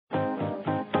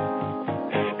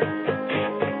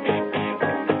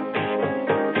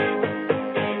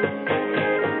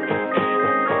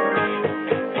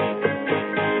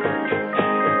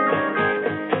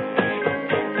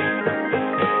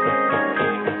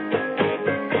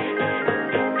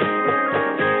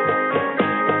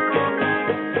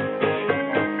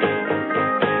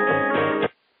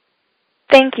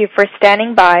Thank you for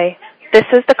standing by. This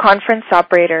is the conference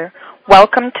operator.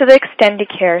 Welcome to the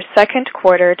Extendicare second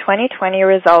quarter 2020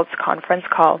 results conference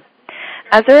call.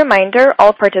 As a reminder,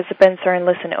 all participants are in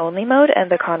listen-only mode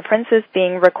and the conference is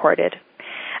being recorded.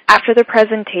 After the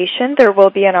presentation, there will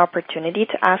be an opportunity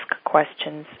to ask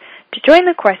questions. To join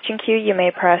the question queue, you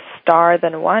may press star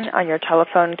then 1 on your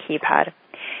telephone keypad.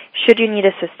 Should you need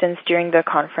assistance during the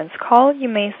conference call, you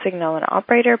may signal an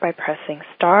operator by pressing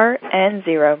star and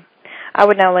 0. I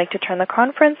would now like to turn the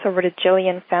conference over to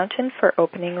Jillian Fountain for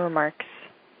opening remarks.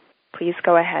 Please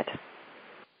go ahead.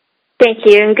 Thank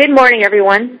you, and good morning,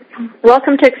 everyone.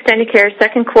 Welcome to Extendicare's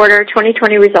second quarter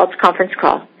 2020 results conference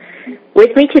call.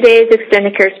 With me today is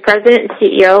Extendicare's President and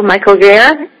CEO, Michael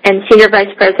Guerriere, and Senior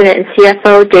Vice President and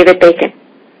CFO, David Bacon.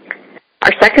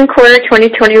 Our second quarter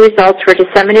 2020 results were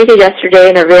disseminated yesterday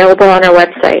and are available on our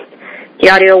website. The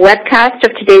audio webcast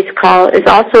of today's call is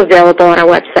also available on our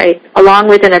website, along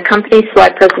with an accompanying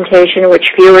slide presentation which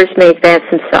viewers may advance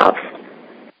themselves.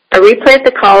 A replay of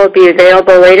the call will be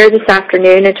available later this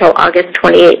afternoon until August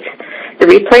 28th. The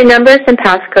replay numbers and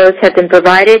passcodes have been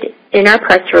provided in our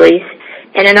press release,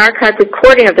 and an archived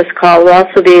recording of this call will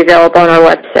also be available on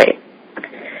our website.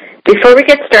 Before we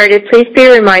get started, please be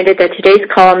reminded that today's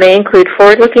call may include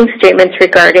forward-looking statements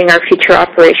regarding our future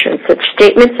operations. Such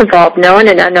statements involve known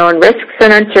and unknown risks and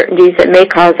uncertainties that may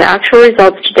cause actual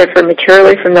results to differ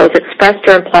materially from those expressed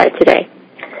or implied today.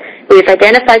 We have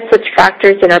identified such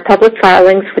factors in our public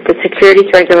filings with the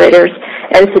securities regulators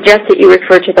and suggest that you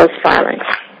refer to those filings.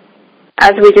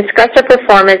 As we discuss our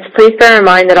performance, please bear in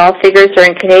mind that all figures are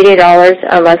in Canadian dollars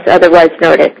unless otherwise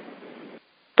noted.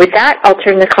 With that, I'll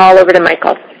turn the call over to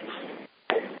Michael.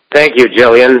 Thank you,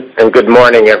 Jillian, and good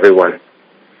morning, everyone.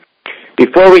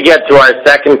 Before we get to our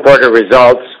second quarter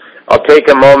results, I'll take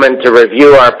a moment to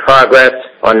review our progress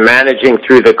on managing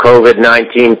through the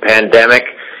COVID-19 pandemic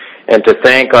and to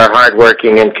thank our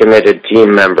hardworking and committed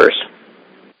team members.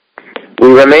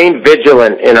 We remain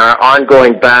vigilant in our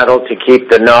ongoing battle to keep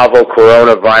the novel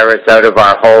coronavirus out of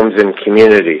our homes and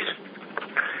communities.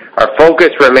 Our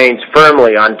focus remains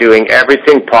firmly on doing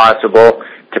everything possible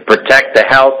to protect the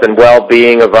health and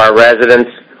well-being of our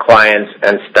residents, clients,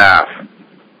 and staff.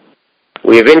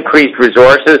 We have increased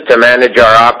resources to manage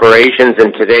our operations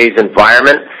in today's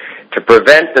environment to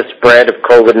prevent the spread of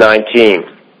COVID-19.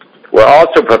 We're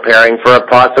also preparing for a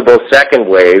possible second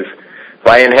wave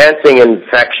by enhancing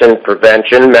infection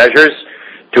prevention measures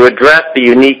to address the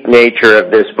unique nature of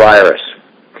this virus,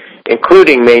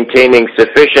 including maintaining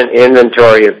sufficient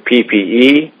inventory of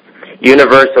PPE,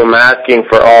 universal masking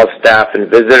for all staff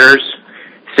and visitors,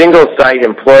 single-site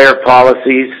employer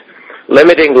policies,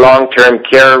 limiting long-term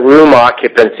care room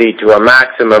occupancy to a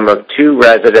maximum of 2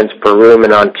 residents per room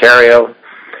in Ontario,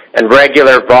 and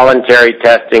regular voluntary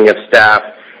testing of staff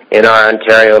in our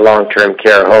Ontario long-term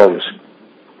care homes.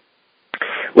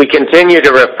 We continue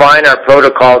to refine our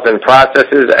protocols and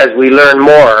processes as we learn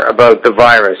more about the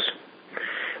virus.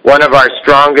 One of our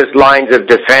strongest lines of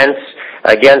defense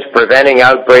against preventing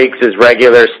outbreaks is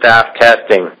regular staff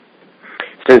testing.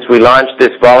 Since we launched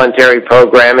this voluntary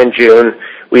program in June,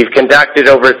 we've conducted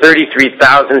over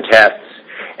 33,000 tests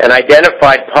and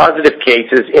identified positive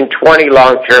cases in 20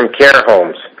 long-term care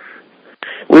homes.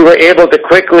 We were able to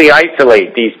quickly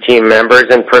isolate these team members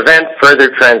and prevent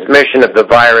further transmission of the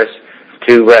virus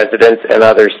to residents and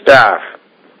other staff.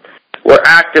 We're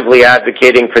actively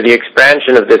advocating for the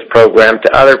expansion of this program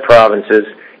to other provinces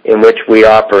in which we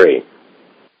operate.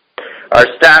 Our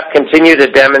staff continue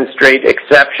to demonstrate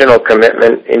exceptional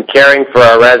commitment in caring for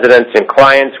our residents and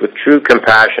clients with true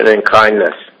compassion and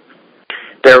kindness.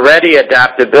 Their ready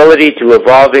adaptability to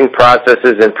evolving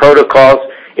processes and protocols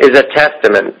is a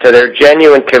testament to their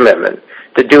genuine commitment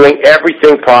to doing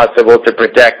everything possible to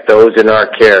protect those in our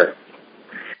care.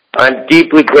 I'm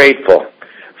deeply grateful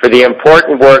for the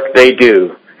important work they do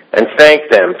and thank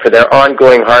them for their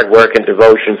ongoing hard work and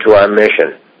devotion to our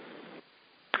mission.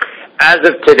 As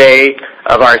of today,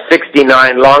 of our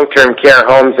 69 long-term care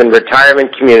homes and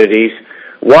retirement communities,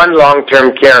 1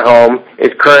 long-term care home is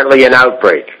currently in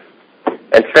outbreak.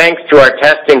 And thanks to our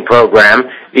testing program,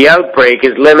 the outbreak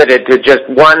is limited to just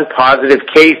 1 positive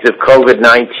case of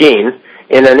COVID-19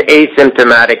 in an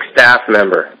asymptomatic staff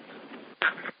member.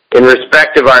 In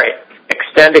respect of our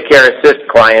Extendicare Assist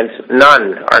clients,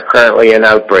 none are currently in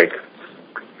outbreak.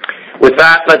 With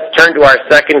that, let's turn to our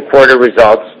second quarter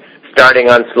results, starting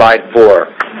on slide 4.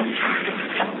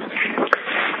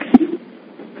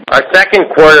 Our second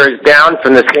quarter is down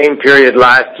from the same period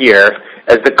last year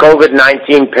as the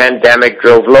COVID-19 pandemic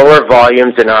drove lower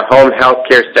volumes in our home health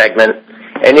care segment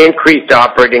and increased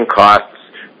operating costs,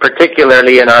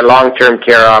 particularly in our long-term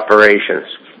care operations.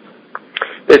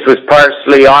 This was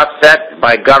partially offset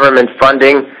by government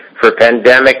funding for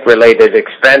pandemic-related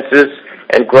expenses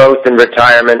and growth in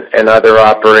retirement and other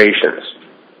operations.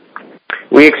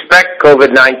 We expect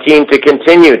COVID-19 to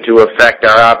continue to affect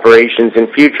our operations in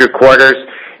future quarters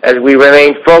as we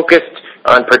remain focused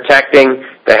on protecting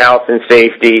the health and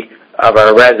safety of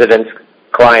our residents,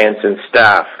 clients, and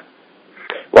staff.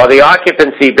 While the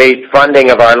occupancy-based funding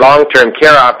of our long-term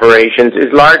care operations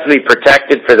is largely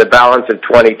protected for the balance of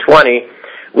 2020,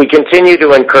 we continue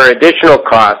to incur additional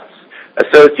costs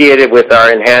associated with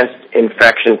our enhanced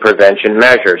infection prevention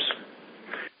measures.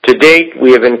 To date,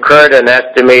 we have incurred an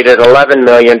estimated $11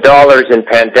 million in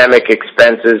pandemic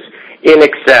expenses in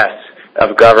excess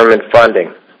of government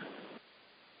funding.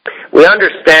 We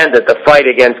understand that the fight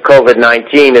against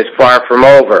COVID-19 is far from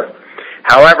over.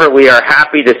 However, we are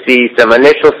happy to see some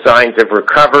initial signs of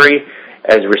recovery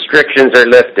as restrictions are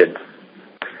lifted.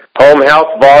 Home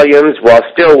health volumes, while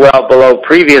still well below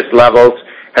previous levels,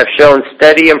 have shown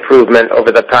steady improvement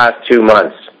over the past 2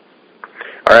 months.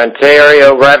 Our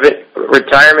Ontario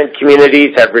retirement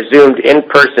communities have resumed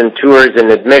in-person tours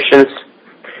and admissions,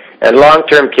 and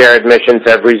long-term care admissions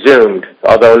have resumed,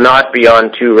 although not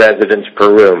beyond 2 residents per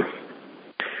room.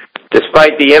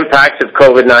 Despite the impacts of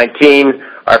COVID-19,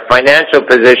 our financial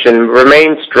position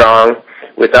remains strong,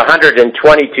 with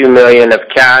 $122 million of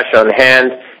cash on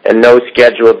hand and no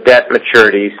scheduled debt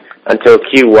maturities until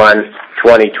Q1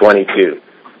 2022.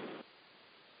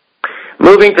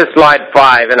 Moving to slide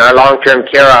 5 in our long-term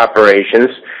care operations,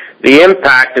 the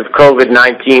impact of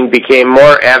COVID-19 became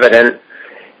more evident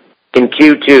in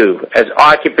Q2 as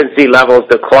occupancy levels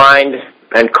declined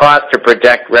and costs to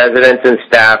protect residents and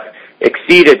staff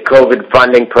exceeded COVID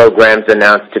funding programs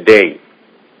announced to date.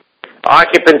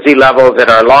 Occupancy levels at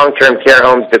our long-term care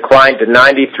homes declined to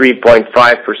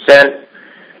 93.5%,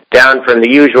 down from the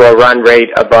usual run rate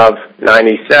above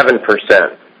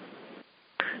 97%.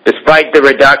 Despite the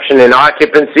reduction in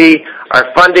occupancy,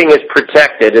 our funding is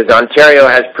protected as Ontario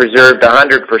has preserved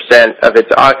 100% of its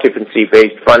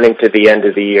occupancy-based funding to the end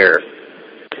of the year.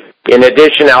 In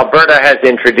addition, Alberta has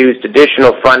introduced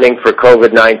additional funding for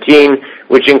COVID-19,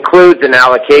 which includes an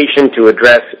allocation to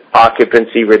address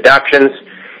occupancy reductions,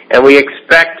 and we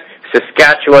expect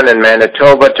Saskatchewan and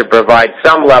Manitoba to provide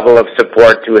some level of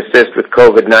support to assist with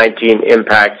COVID-19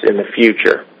 impacts in the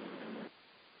future.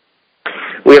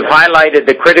 We have highlighted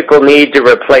the critical need to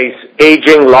replace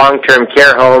aging long-term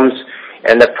care homes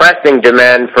and the pressing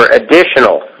demand for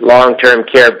additional long-term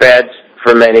care beds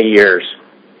for many years.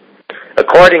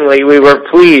 Accordingly, we were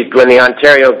pleased when the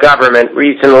Ontario government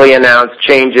recently announced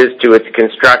changes to its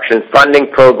construction funding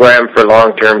program for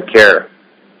long-term care.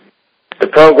 The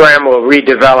program will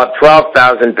redevelop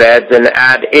 12,000 beds and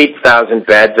add 8,000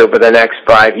 beds over the next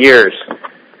 5 years.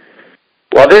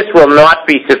 While this will not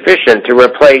be sufficient to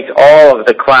replace all of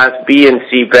the Class B and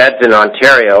C beds in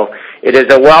Ontario, it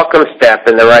is a welcome step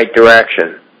in the right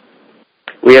direction.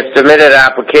 We have submitted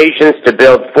applications to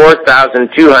build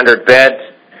 4,200 beds,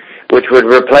 which would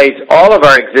replace all of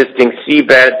our existing C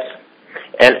beds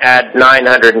and add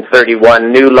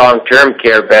 931 new long-term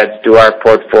care beds to our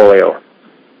portfolio.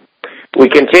 We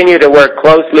continue to work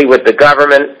closely with the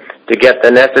government to get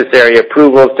the necessary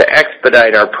approvals to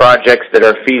expedite our projects that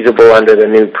are feasible under the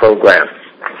new program.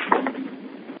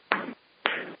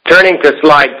 Turning to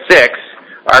slide 6,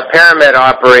 our ParaMed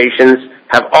operations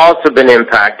have also been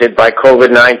impacted by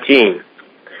COVID-19,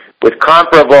 with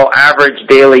comparable average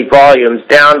daily volumes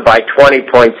down by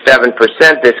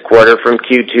 20.7% this quarter from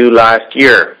Q2 last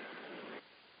year.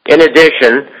 In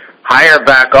addition, higher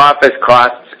back office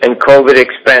costs and COVID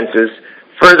expenses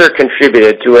further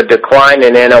contributed to a decline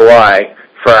in NOI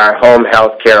for our home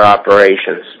health care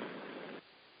operations.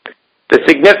 The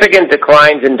significant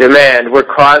declines in demand were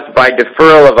caused by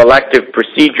deferral of elective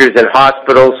procedures in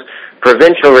hospitals,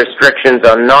 provincial restrictions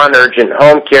on non-urgent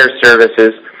home care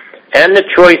services, and the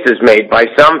choices made by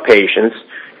some patients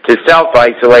to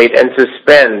self-isolate and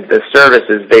suspend the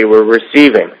services they were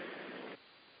receiving.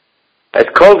 As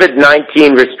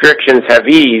COVID-19 restrictions have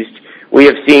eased, we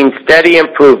have seen steady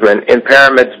improvement in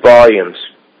ParaMed's volumes.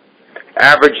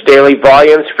 Average daily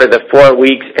volumes for the 4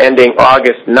 weeks ending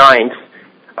August 9th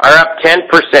are up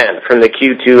 10% from the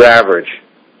Q2 average.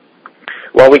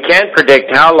 While we can't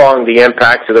predict how long the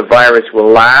impacts of the virus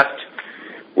will last,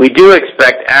 we do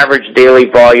expect average daily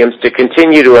volumes to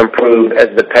continue to improve as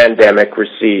the pandemic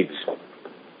recedes.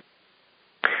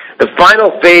 The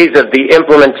final phase of the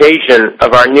implementation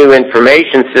of our new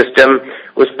information system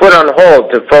was put on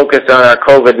hold to focus on our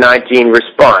COVID-19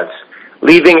 response,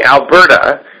 leaving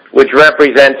Alberta, which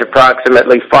represents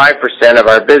approximately 5% of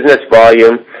our business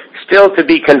volume, still to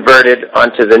be converted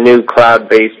onto the new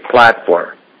cloud-based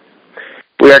platform.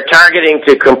 We are targeting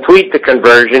to complete the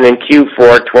conversion in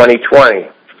Q4 2020.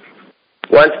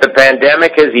 Once the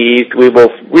pandemic has eased, we will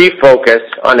refocus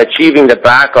on achieving the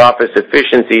back office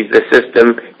efficiencies the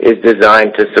system is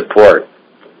designed to support.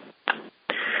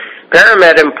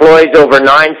 ParaMed employs over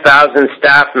 9,000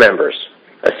 staff members,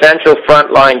 essential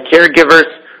frontline caregivers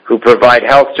who provide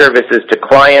health services to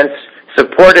clients,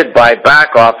 supported by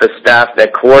back office staff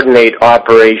that coordinate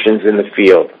operations in the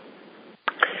field.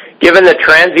 Given the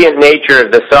transient nature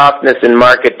of the softness in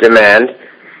market demand,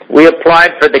 we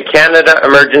applied for the Canada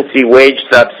Emergency Wage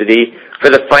Subsidy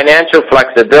for the financial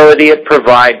flexibility it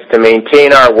provides to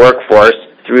maintain our workforce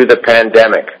through the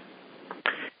pandemic.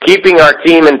 Keeping our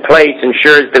team in place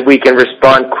ensures that we can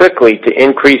respond quickly to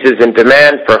increases in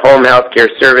demand for home health care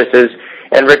services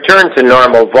and return to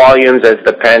normal volumes as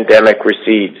the pandemic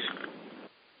recedes.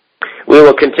 We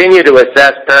will continue to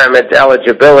assess ParaMed's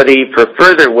eligibility for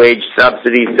further wage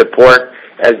subsidy support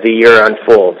as the year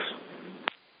unfolds.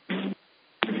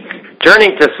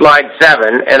 Turning to slide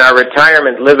 7 and our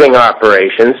retirement living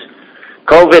operations,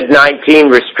 COVID-19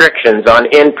 restrictions on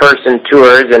in-person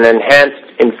tours and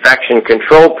enhanced infection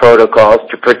control protocols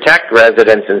to protect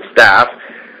residents and staff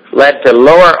led to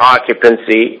lower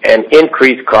occupancy and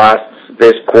increased costs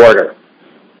this quarter.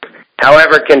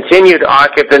 However, continued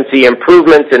occupancy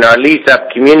improvements in our lease-up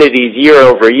communities year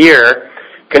over year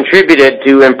contributed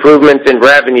to improvements in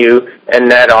revenue and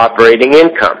net operating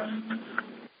income.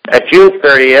 At June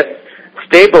 30th,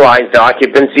 stabilized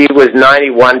occupancy was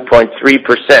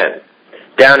 91.3%,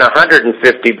 down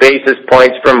 150 basis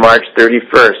points from March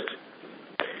 31st.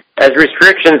 As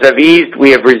restrictions have eased,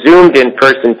 we have resumed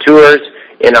in-person tours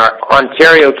in our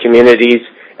Ontario communities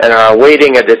and are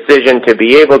awaiting a decision to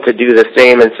be able to do the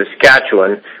same in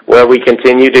Saskatchewan, where we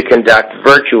continue to conduct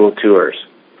virtual tours.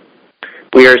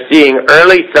 We are seeing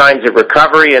early signs of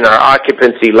recovery in our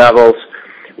occupancy levels,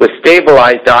 with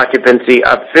stabilized occupancy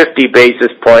up 50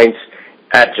 basis points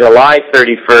at July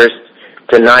 31st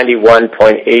to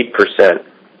 91.8%.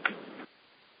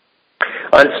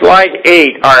 On slide 8,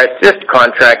 our Assist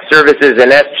contract services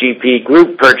and SGP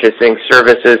group purchasing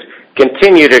services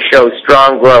continue to show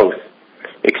strong growth,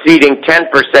 exceeding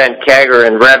 10% CAGR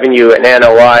in revenue and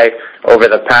NOI over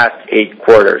the past 8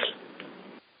 quarters.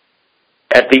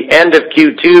 At the end of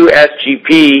Q2,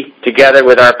 SGP, together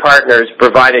with our partners,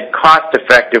 provided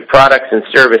cost-effective products and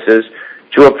services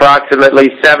to approximately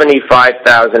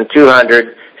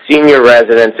 75,200 senior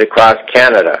residents across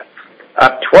Canada,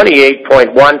 up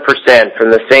 28.1%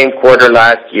 from the same quarter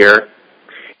last year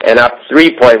and up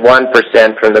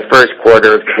 3.1% from the first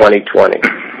quarter of 2020.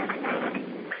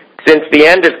 Since the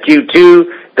end of Q2,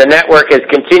 the network has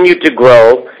continued to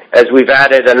grow as we've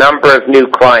added a number of new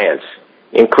clients,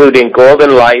 including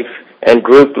Golden Life and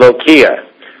Groupe Lokia,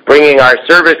 bringing our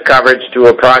service coverage to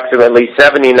approximately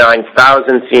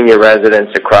 79,000 senior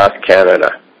residents across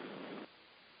Canada.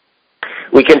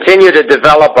 We continue to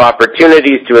develop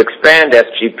opportunities to expand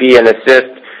SGP and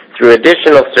Assist through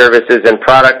additional services and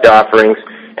product offerings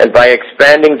and by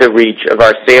expanding the reach of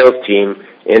our sales team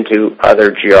into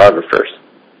other geographers.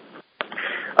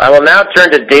 I will now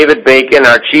turn to David Bacon,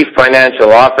 our Chief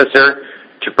Financial Officer,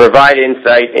 to provide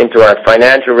insight into our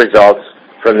financial results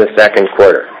from the second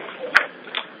quarter.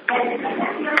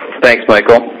 Thanks,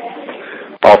 Michael.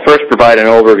 I'll first provide an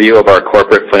overview of our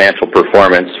corporate financial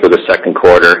performance for the second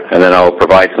quarter, and then I will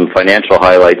provide some financial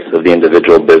highlights of the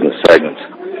individual business segments.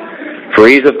 For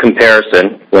ease of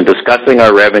comparison, when discussing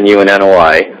our revenue and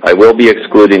NOI, I will be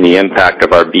excluding the impact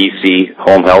of our BC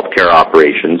home health care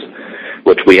operations,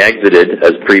 which we exited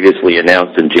as previously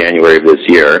announced in January of this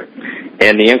year,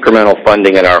 and the incremental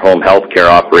funding in our home health care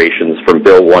operations from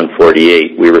Bill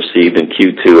 148 we received in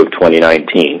Q2 of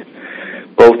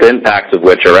 2019, both impacts of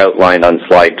which are outlined on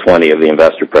slide 20 of the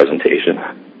investor presentation.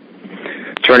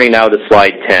 Turning now to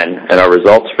slide 10 and our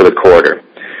results for the quarter,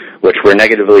 which were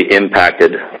negatively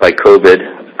impacted by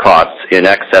COVID costs in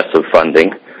excess of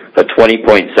funding, a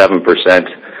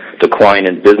 20.7% decline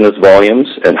in business volumes,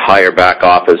 and higher back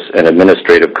office and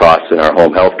administrative costs in our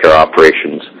home health care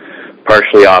operations,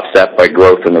 partially offset by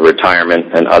growth in the retirement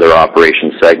and other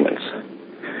operation segments.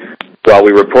 While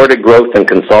we reported growth in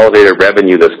consolidated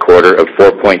revenue this quarter of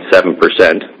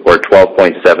 4.7%, or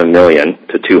 $12.7 million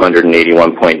to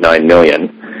 $281.9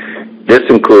 million, this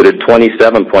included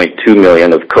 $27.2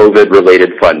 million of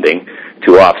COVID-related funding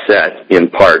to offset, in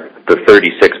part, the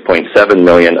 $36.7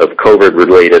 million of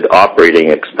COVID-related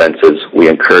operating expenses we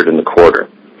incurred in the quarter.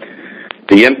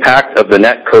 The impact of the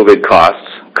net COVID costs,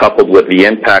 coupled with the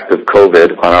impact of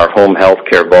COVID on our home health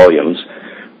care volumes,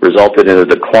 resulted in a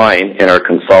decline in our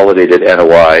consolidated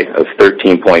NOI of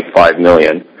 $13.5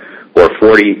 million, or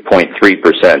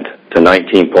 40.3%, to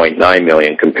 $19.9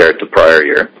 million compared to prior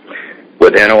year,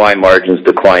 with NOI margins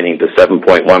declining to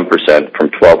 7.1% from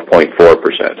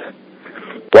 12.4%.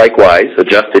 Likewise,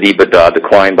 adjusted EBITDA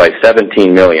declined by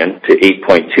 $17 million to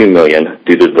 $8.2 million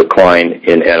due to the decline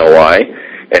in NOI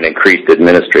and increased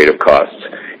administrative costs,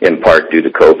 in part due to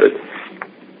COVID.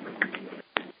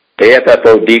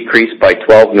 AFFO decreased by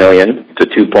 $12 million to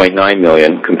 $2.9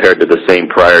 million compared to the same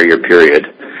prior year period,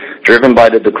 driven by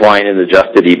the decline in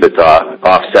adjusted EBITDA,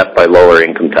 offset by lower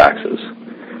income taxes.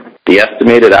 The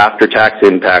estimated after-tax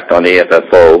impact on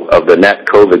AFFO of the net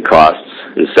COVID costs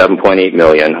is $7.8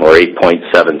 million, or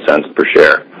 8.7 cents per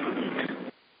share.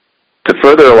 To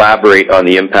further elaborate on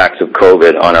the impacts of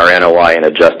COVID on our NOI and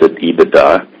adjusted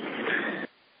EBITDA,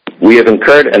 we have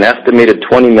incurred an estimated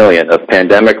 $20 million of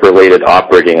pandemic-related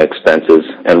operating expenses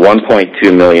and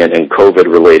 $1.2 million in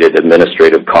COVID-related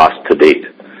administrative costs to date.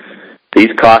 These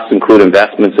costs include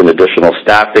investments in additional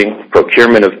staffing,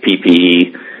 procurement of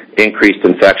PPE, increased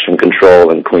infection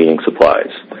control, and cleaning supplies.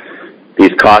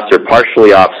 These costs are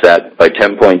partially offset by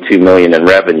 $10.2 million in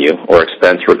revenue or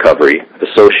expense recovery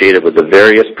associated with the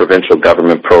various provincial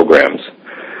government programs,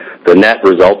 the net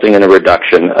resulting in a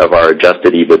reduction of our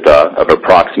adjusted EBITDA of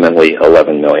approximately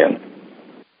 $11 million.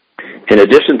 In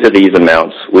addition to these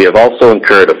amounts, we have also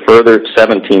incurred a further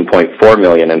 $17.4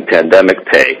 million in pandemic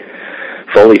pay,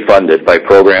 fully funded by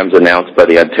programs announced by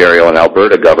the Ontario and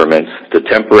Alberta governments to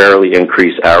temporarily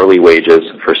increase hourly wages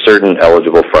for certain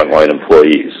eligible frontline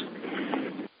employees.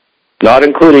 Not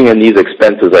including in these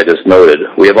expenses I just noted,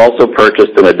 we have also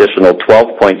purchased an additional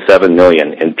 $12.7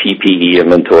 million in PPE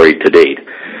inventory to date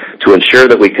to ensure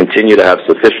that we continue to have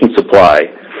sufficient supply,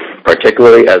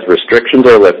 particularly as restrictions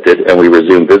are lifted and we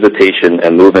resume visitation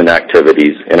and move-in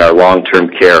activities in our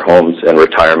long-term care homes and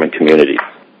retirement communities.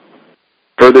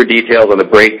 Further details on the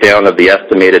breakdown of the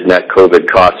estimated net COVID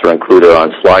costs are included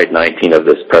on slide 19 of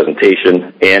this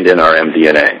presentation and in our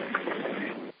MD&A.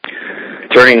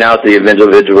 Turning now to the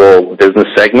individual business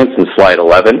segments in slide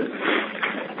 11.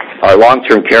 Our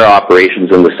long-term care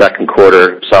operations in the second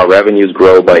quarter saw revenues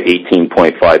grow by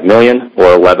 $18.5 million,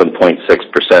 or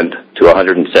 11.6% to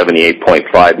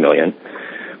 $178.5 million,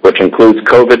 which includes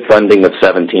COVID funding of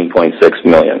 $17.6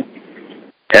 million.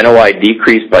 NOI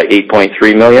decreased by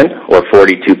 $8.3 million, or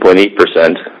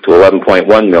 42.8% to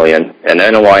 $11.1 million, and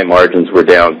NOI margins were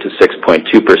down to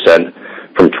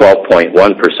 6.2% from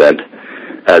 12.1%,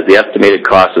 as the estimated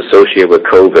costs associated with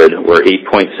COVID were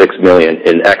 $8.6 million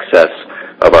in excess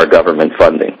of our government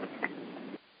funding.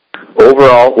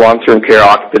 Overall, long-term care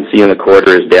occupancy in the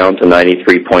quarter is down to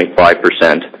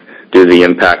 93.5% due to the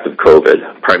impact of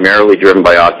COVID, primarily driven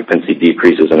by occupancy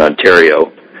decreases in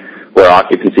Ontario, where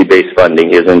occupancy-based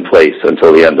funding is in place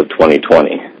until the end of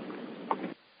 2020.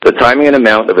 The timing and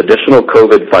amount of additional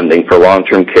COVID funding for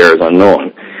long-term care is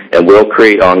unknown and will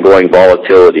create ongoing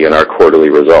volatility in our quarterly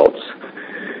results.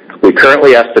 We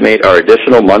currently estimate our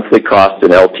additional monthly cost in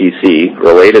LTC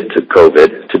related to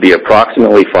COVID to be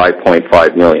approximately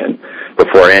 $5.5 million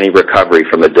before any recovery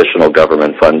from additional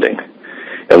government funding,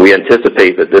 and we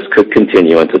anticipate that this could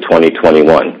continue into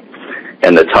 2021.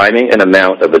 And the timing and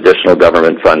amount of additional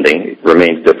government funding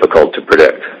remains difficult to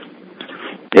predict.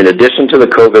 In addition to the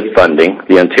COVID funding,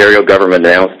 the Ontario government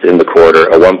announced in the quarter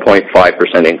a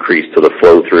 1.5% increase to the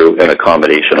flow-through and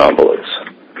accommodation envelopes.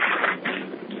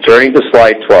 Turning to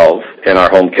slide 12 in our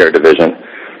home care division,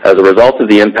 as a result of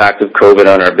the impact of COVID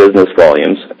on our business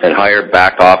volumes and higher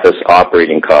back-office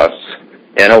operating costs,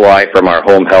 NOI from our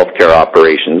home health care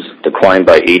operations declined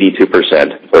by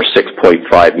 82%, or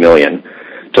 $6.5 million,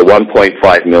 to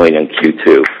 $1.5 million in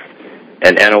Q2,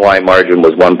 and NOI margin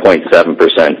was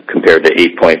 1.7% compared to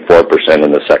 8.4%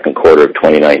 in the second quarter of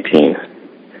 2019.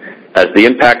 As the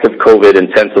impact of COVID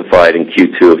intensified in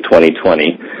Q2 of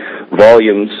 2020,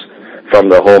 volumes from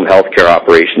the home health care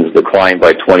operations declined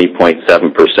by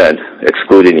 20.7%,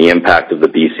 excluding the impact of the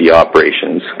BC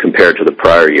operations compared to the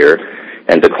prior year,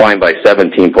 and declined by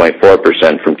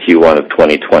 17.4% from Q1 of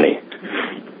 2020.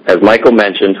 As Michael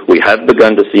mentioned, we have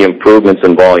begun to see improvements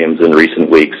in volumes in recent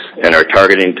weeks and are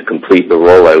targeting to complete the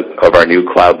rollout of our new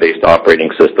cloud-based operating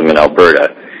system in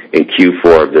Alberta in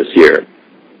Q4 of this year.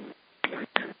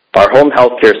 Our home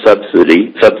health care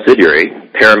subsidiary,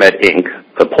 ParaMed Inc.,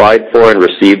 applied for and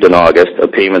received in August a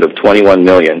payment of $21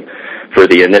 million for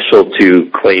the initial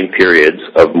two claim periods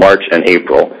of March and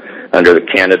April under the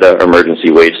Canada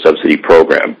Emergency Wage Subsidy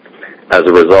Program, as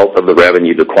a result of the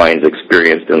revenue declines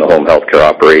experienced in the home health care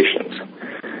operations.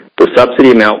 The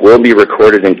subsidy amount will be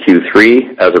recorded in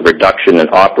Q3 as a reduction in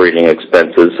operating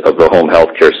expenses of the home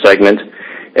health care segment,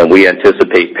 and we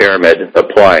anticipate ParaMed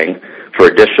applying for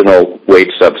additional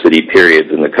wage subsidy periods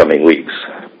in the coming weeks.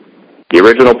 The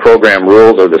original program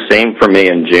rules are the same for May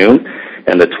and June,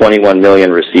 and the $21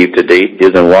 million received to date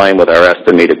is in line with our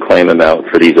estimated claim amount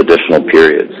for these additional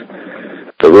periods.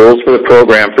 The rules for the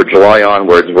program for July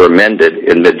onwards were amended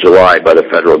in mid-July by the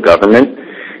federal government,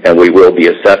 and we will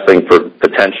be assessing for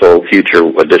potential future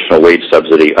additional wage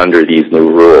subsidy under these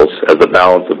new rules as the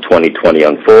balance of 2020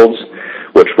 unfolds,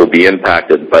 which will be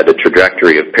impacted by the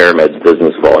trajectory of ParaMed's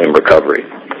business volume recovery.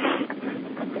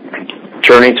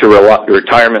 Turning to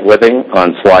retirement living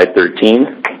on slide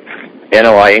 13,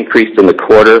 NOI increased in the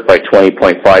quarter by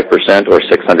 20.5% or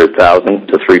 $600,000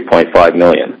 to $3.5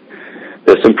 million.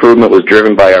 This improvement was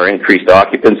driven by our increased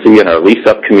occupancy in our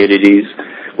lease-up communities,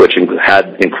 which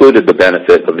had included the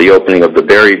benefit of the opening of the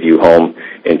Berryview home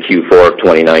in Q4 of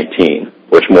 2019,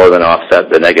 which more than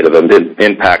offset the negative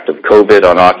impact of COVID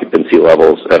on occupancy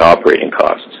levels and operating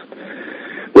costs.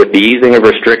 With the easing of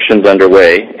restrictions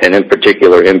underway, and in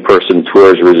particular in-person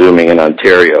tours resuming in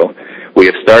Ontario, we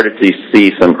have started to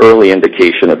see some early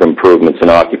indication of improvements in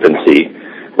occupancy,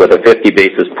 with a 50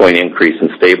 basis point increase in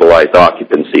stabilized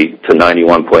occupancy to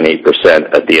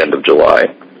 91.8% at the end of July.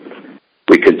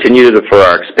 We continue to defer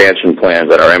our expansion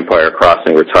plans at our Empire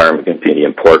Crossing Retirement Community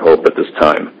in Port Hope at this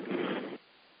time.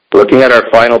 Looking at our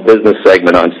final business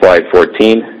segment on slide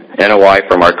 14, NOI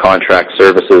from our contract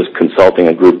services, consulting,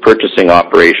 and group purchasing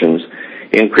operations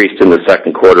increased in the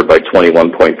second quarter by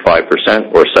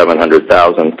 21.5% or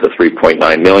 $700,000 to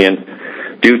 $3.9 million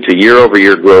due to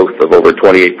year-over-year growth of over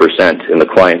 28% in the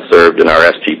clients served in our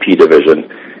SGP division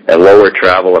and lower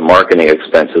travel and marketing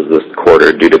expenses this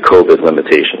quarter due to COVID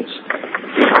limitations.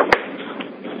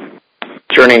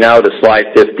 Turning now to slide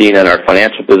 15 and our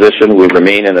financial position, we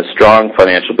remain in a strong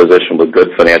financial position with good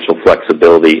financial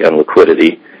flexibility and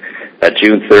liquidity. At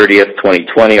June 30th,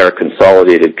 2020, our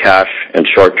consolidated cash and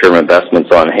short-term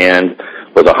investments on hand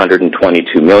was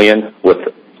 $122 million, with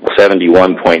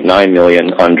 $71.9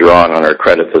 million undrawn on our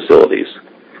credit facilities.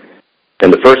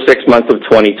 In the first 6 months of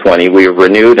 2020, we have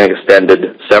renewed and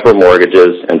extended several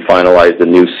mortgages and finalized a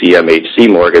new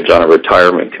CMHC mortgage on a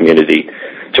retirement community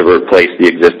to replace the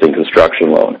existing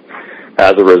construction loan.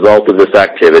 As a result of this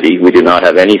activity, we do not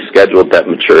have any scheduled debt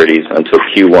maturities until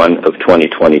Q1 of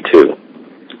 2022.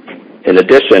 In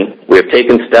addition, we have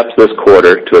taken steps this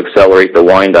quarter to accelerate the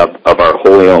wind-up of our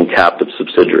wholly owned captive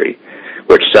subsidiary,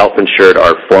 which self-insured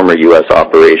our former U.S.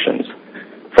 operations.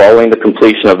 Following the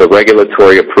completion of the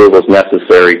regulatory approvals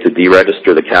necessary to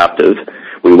deregister the captive,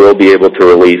 we will be able to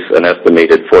release an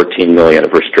estimated $14 million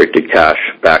of restricted cash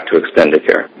back to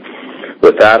Extendicare.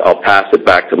 With that, I'll pass it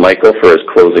back to Michael for his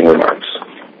closing remarks.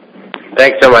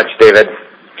 Thanks so much, David.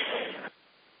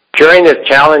 During this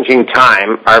challenging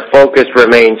time, our focus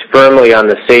remains firmly on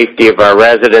the safety of our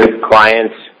residents,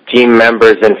 clients, team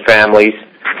members, and families,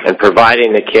 and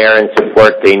providing the care and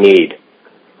support they need.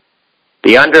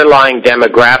 The underlying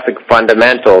demographic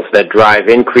fundamentals that drive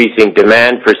increasing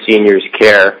demand for seniors'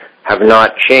 care have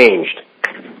not changed.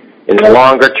 In the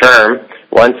longer term,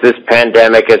 once this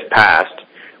pandemic has passed,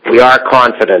 we are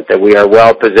confident that we are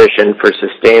well positioned for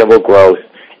sustainable growth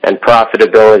and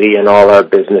profitability in all our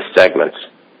business segments.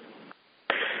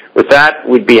 With that,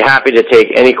 we'd be happy to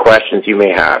take any questions you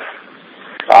may have.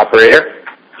 Operator?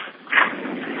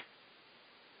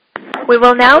 We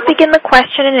will now begin the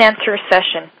question and answer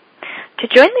session. To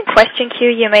join the question queue,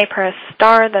 you may press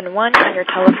star then 1 on your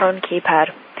telephone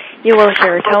keypad. You will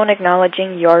hear a tone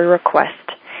acknowledging your request.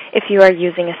 If you are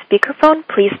using a speakerphone,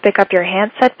 please pick up your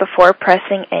handset before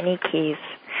pressing any keys.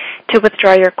 To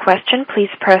withdraw your question, please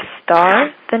press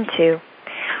star then 2.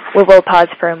 We will pause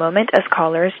for a moment as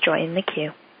callers join the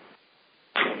queue.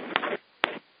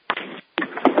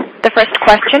 The first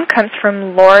question comes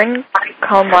from Lauren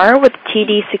Kalmar with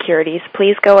TD Securities.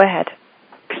 Please go ahead.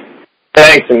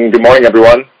 Thanks, and good morning,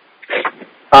 everyone.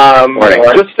 Morning.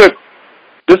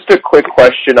 Just a quick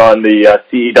question on the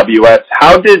CEWS.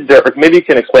 How did, maybe you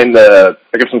can explain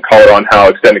give some color on how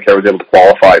Extendicare was able to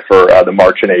qualify for the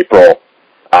March and April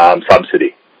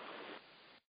subsidy.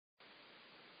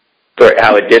 Sorry,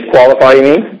 how it did qualify, you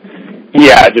mean?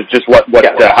 Yeah, just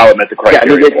how it met the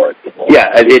criteria for it.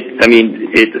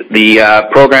 The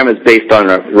program is based on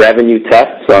revenue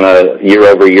tests on a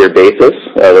year-over-year basis.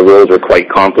 The rules are quite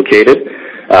complicated.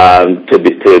 To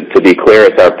be clear,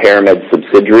 it's our ParaMed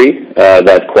subsidiary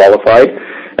that's qualified.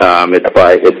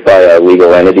 It's by a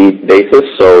legal entity basis,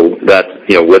 so that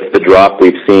with the drop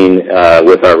we've seen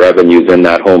with our revenues in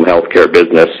that home health care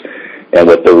business, and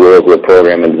with the rules of the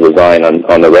program and design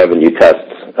on the revenue tests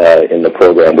in the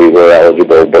program, we were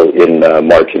eligible both in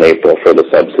March and April for the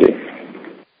subsidy.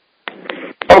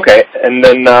 Okay, and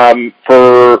then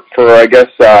for I guess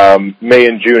May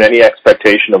and June, any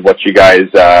expectation of what you guys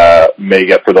may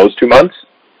get for those 2 months?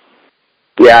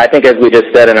 Yeah, I think as we just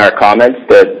said in our comments,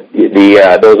 that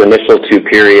those initial 2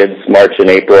 periods, March and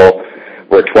April,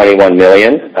 were $21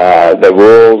 million. The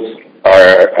rules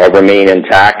remain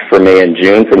intact for May and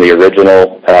June from the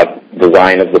original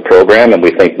design of the program, and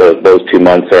we think those 2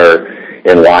 months are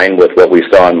in line with what we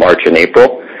saw in March and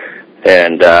April.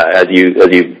 And as you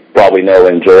probably know,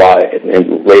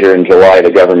 later in July,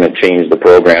 the government changed the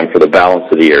program for the balance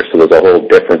of the year. So there's a whole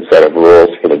different set of rules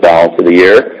for the balance of the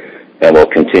year, and we'll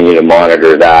continue to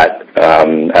monitor that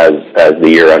as the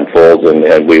year unfolds,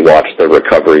 and we watch the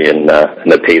recovery and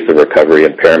the pace of recovery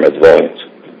in ParaMed's volumes.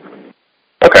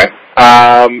 Okay,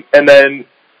 and then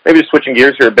maybe switching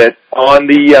gears here a bit on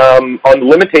the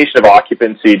limitation of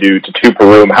occupancy due to 2 per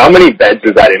room. How many beds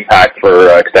does that impact for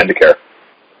Extendicare?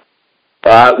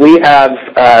 We have,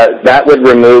 that would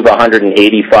remove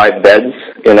 185 beds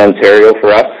in Ontario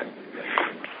for us,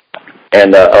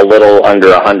 and a little under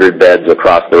 100 beds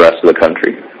across the rest of the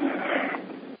country.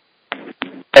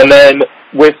 And then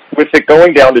with it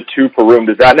going down to 2 per room,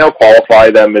 does that now qualify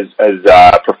them as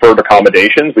preferred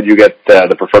accommodations? Would you get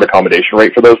the preferred accommodation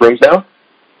rate for those rooms now?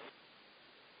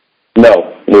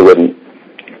 No, we wouldn't.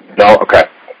 No? Okay.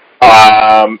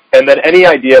 And then any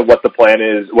idea what the plan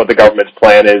is, what the government's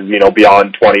plan is,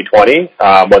 beyond 2020,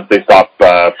 once they stop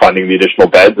funding the additional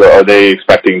beds? Or are they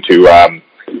expecting to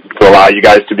allow you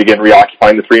guys to begin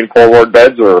reoccupying the 3 and 4 ward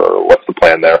beds, or what's the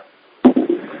plan there?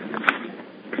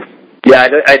 Yeah,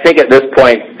 I think at this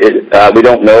point we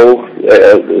don't know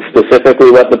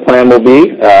specifically what the plan will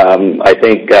be. I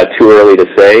think too early to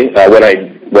say.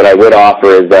 What I would offer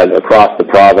is that across the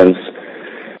province,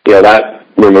 that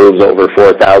removes over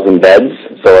 4,000 beds.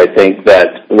 So I think that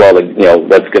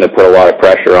that's going to put a lot of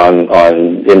pressure on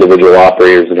individual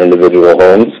operators and individual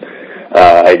homes.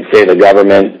 I'd say the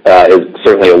government is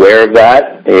certainly aware of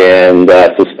that, and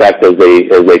suspect as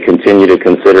they continue to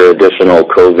consider additional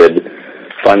COVID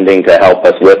funding to help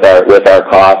us with our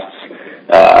costs,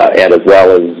 and as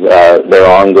well as their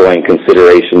ongoing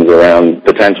considerations around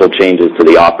potential changes to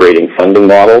the operating funding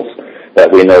models that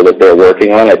we know that they're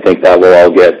working on. I think that will all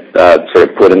get sort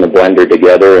of put in the blender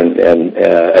together, and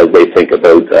as they think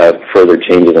about further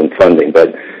changes in funding.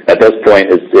 But at this point,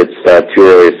 it's too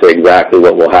early to say exactly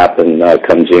what will happen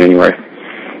come January.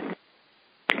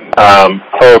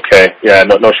 Okay, yeah,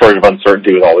 no shortage of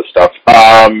uncertainty with all this stuff.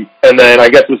 And then I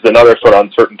guess this is another sort of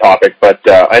uncertain topic, but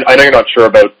I know you're not sure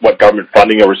about what government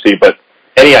funding you'll receive, but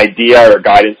any idea or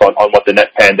guidance on what the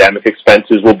net pandemic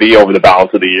expenses will be over the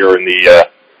balance of the year in the,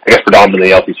 I guess predominantly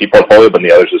the LTC portfolio, but in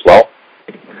the others as well?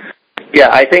 Yeah,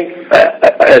 I think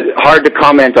hard to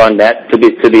comment on that, to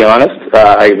be honest.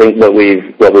 I think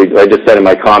I just said in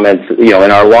my comments,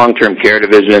 in our long-term care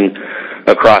division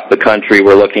across the country,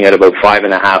 we're looking at about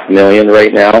 $5.5 million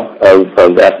right now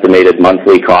of estimated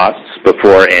monthly costs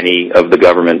before any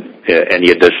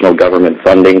additional government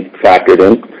funding factored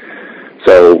in.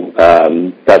 So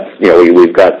that's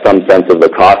we've got some sense of the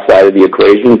cost side of the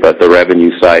equation, but the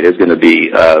revenue side is going to be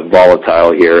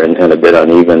volatile here and a bit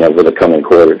uneven over the coming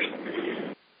quarters.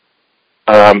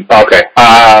 Okay.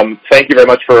 Thank you very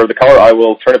much for the color. I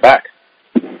will turn it back.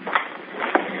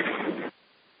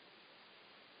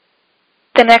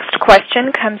 The next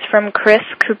question comes from Chris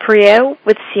Couprier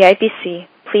with CIBC.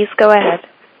 Please go ahead.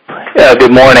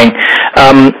 Good morning.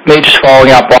 Maybe just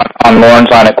following up on Lauren's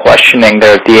line of questioning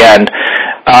there at the end.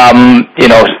 Some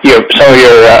of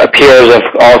your peers have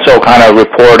also kind of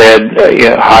reported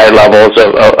high levels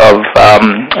of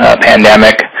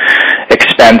pandemic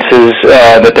expenses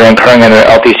that they're incurring in their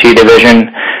LTC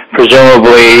division.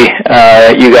 Presumably,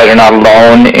 you guys are not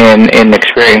alone in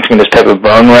experiencing this type of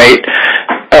burn rate.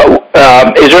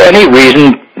 Is there any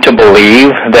reason to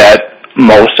believe that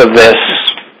most of this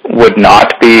would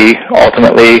not be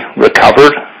ultimately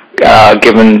recovered,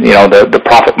 given the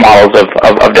profit models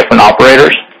of different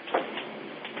operators?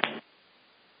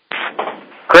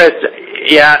 Chris,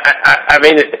 yeah, I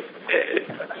mean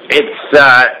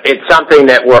it's something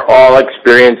that we're all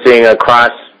experiencing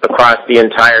across the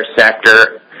entire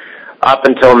sector. Up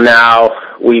until now,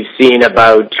 we've seen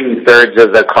about 2/3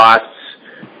 of the costs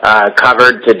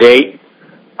covered to date,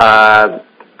 and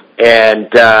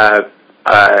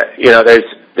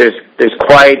there's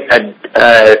quite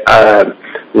a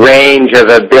range of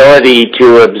ability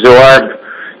to absorb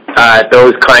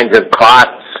those kinds of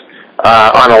costs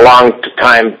on a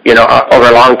over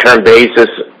a long-term basis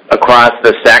across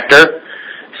the sector.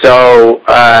 So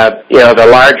the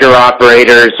larger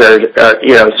operators are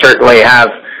certainly have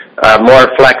more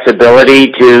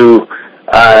flexibility to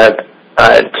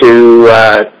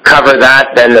cover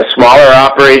that than the smaller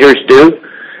operators do,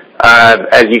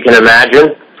 as you can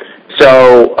imagine.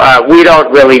 So we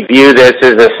don't really view this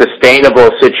as a sustainable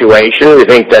situation. We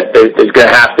think that there's going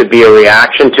to have to be a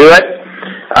reaction to it.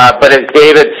 But as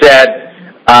David said,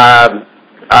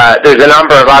 there's a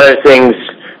number of other things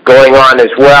going on as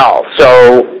well.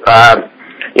 So,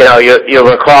 you'll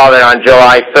recall that on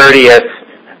July 30th,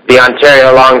 the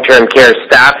Ontario Long-Term Care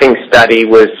Staffing Study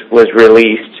was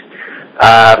released.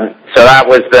 So that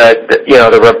was the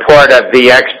report of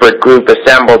the expert group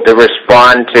assembled to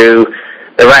respond to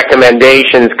the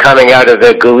recommendations coming out of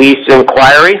the Guerriere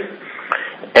inquiry.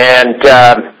 And,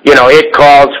 it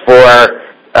calls for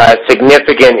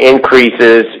significant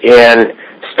increases in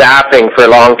staffing for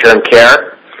long-term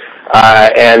care.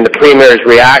 And the Premier's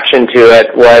reaction to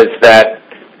it was that,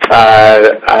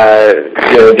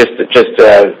 just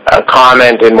a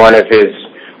comment in one of his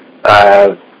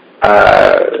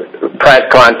press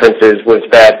conferences was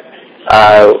that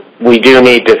we do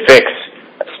need to fix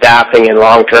staffing in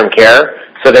long-term care.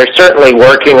 So they're certainly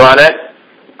working on it,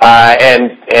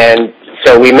 and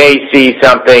so we may see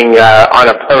something on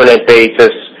a permanent basis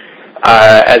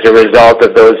as a result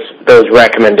of those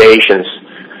recommendations.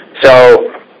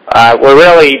 So we're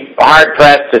really hard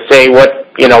pressed to say what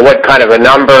kind of a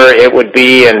number it would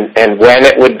be and when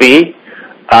it would be,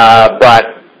 but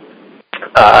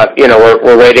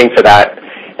we're waiting for that.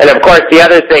 And of course, the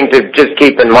other thing to just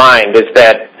keep in mind is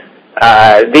that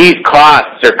these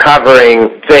costs are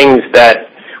covering things that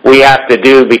we have to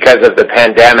do because of the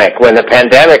pandemic. When the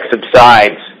pandemic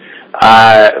subsides,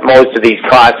 most of these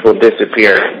costs will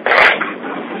disappear.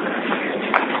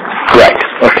 Correct.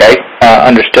 Okay.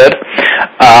 Understood.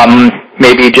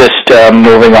 Maybe just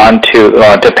moving on to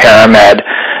ParaMed.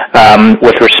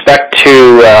 With respect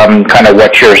to kind of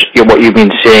what you've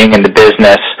been seeing in the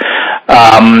business,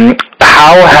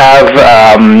 how have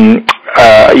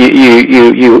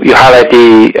you highlight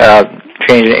the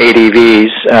change in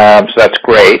ADVs, so that's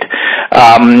great.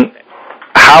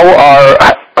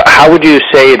 How would you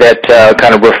say that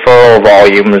kind of referral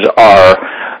volumes are?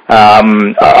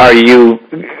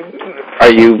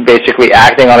 Are you basically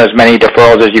acting on as many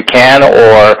deferrals as you can,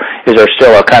 or is there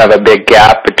still a kind of a big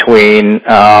gap between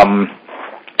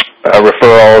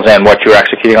referrals and what you're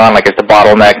executing on? Like, is the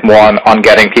bottleneck more on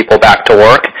getting people back to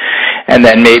work? And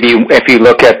then maybe if you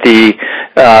look at the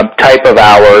type of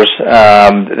hours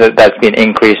that's been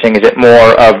increasing, is it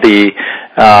more of the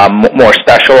more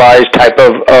specialized type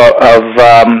of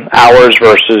hours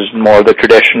versus more of the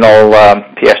traditional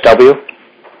PSW?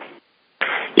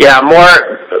 Yeah,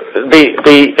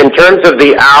 in terms of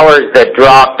the hours that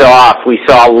dropped off, we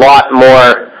saw a lot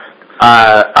more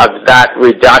of that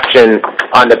reduction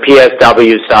on the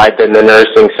PSW side than the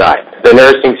nursing side. The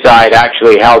nursing side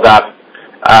actually held up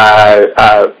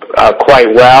quite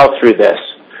well through this.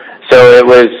 So it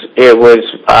was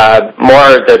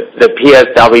more the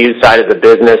PSW side of the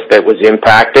business that was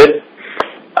impacted.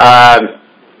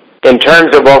 In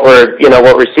terms of what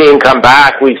we're seeing come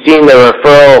back, we've seen the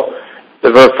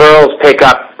referrals pick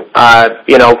up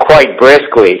quite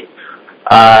briskly,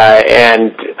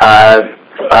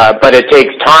 but it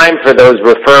takes time for those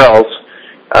referrals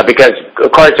because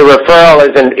of course a referral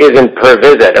isn't per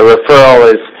visit. A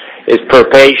referral is per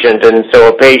patient, and so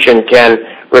a patient can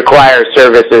require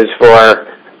services for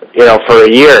a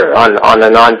year on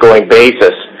an ongoing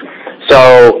basis.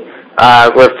 So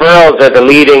referrals are the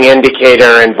leading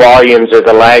indicator and volumes are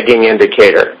the lagging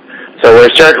indicator. So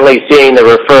we're certainly seeing the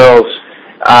referrals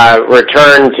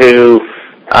return to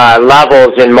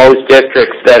levels in most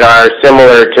districts that are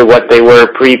similar to what they were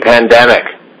pre-pandemic.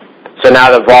 So now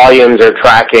the volumes are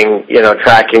tracking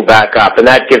back up, and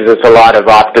that gives us a lot of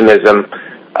optimism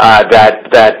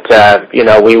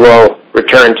that we will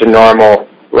return to normal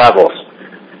levels.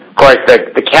 Of course,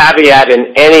 the caveat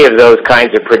in any of those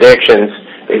kinds of predictions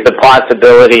is the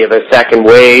possibility of a second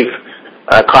wave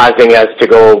causing us to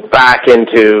go back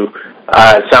into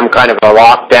some kind of a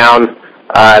lockdown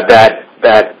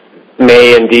that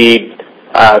may indeed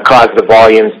cause the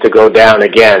volumes to go down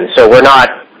again. So we're not,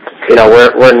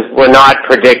 we're not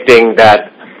predicting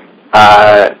that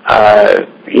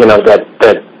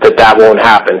that won't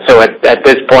happen. So at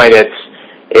this point,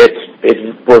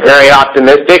 we're very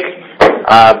optimistic,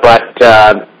 but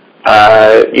there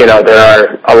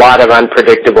are a lot of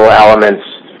unpredictable elements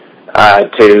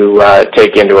to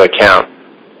take into account.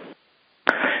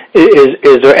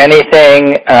 Is there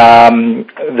anything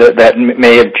that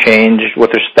may have changed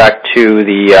with respect to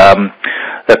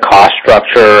the cost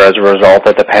structure as a result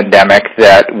of the pandemic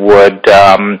that would,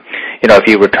 if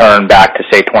you return back to,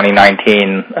 say,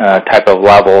 2019 type of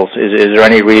levels, is there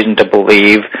any reason to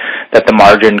believe that the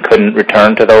margin couldn't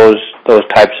return to those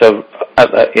types of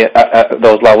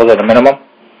those levels at a minimum?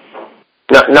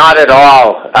 Not at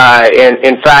all.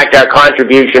 In fact, our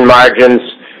contribution margins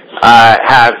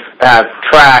have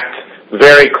tracked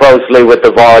very closely with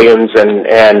the volumes,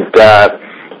 and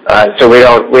so we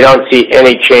don't see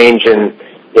any change in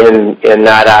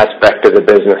that aspect of the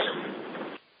business.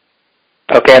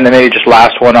 Okay, and then maybe just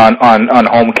last one on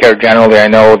home care generally. I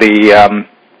know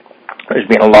there's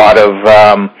been a lot of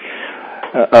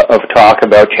talk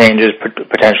about changes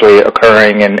potentially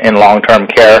occurring in long-term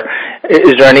care.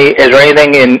 Is there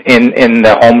anything in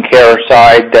the home care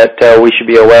side that we should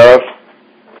be aware of?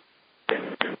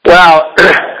 Well,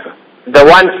 the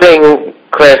one thing,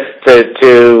 Chris,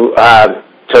 to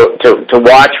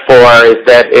watch for is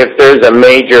that if there's a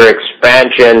major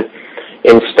expansion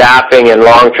in staffing in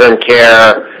long-term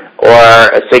care or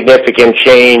a significant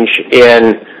change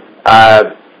in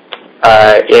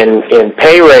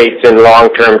pay rates in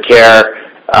long-term care,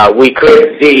 we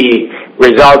could see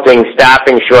resulting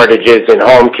staffing shortages in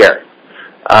home care.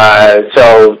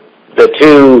 So the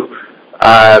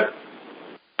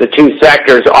two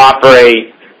sectors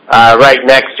operate right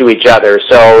next to each other.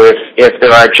 So if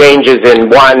there are changes in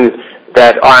one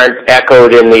that aren't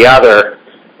echoed in the other,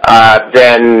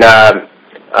 then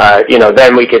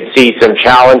we could see some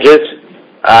challenges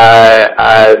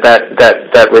that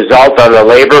result on the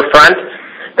labor front.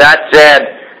 That said,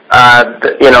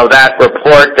 that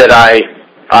report that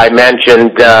I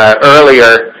mentioned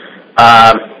earlier,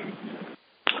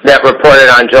 that reported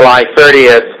on July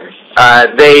 30th,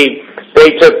 they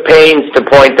took pains to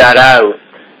point that out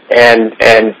and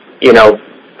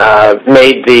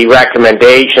made the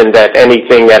recommendation that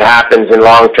anything that happens in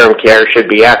long-term care should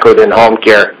be echoed in home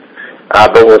care.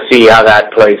 But we'll see how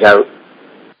that plays out.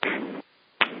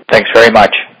 Thanks very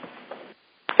much.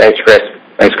 Thanks, Chris.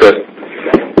 Thanks, Chris.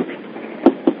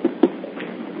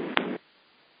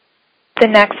 The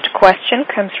next question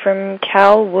comes from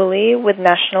Cal Woolley with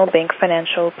National Bank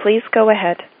Financial. Please go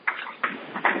ahead.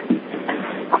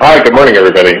 Hi, good morning,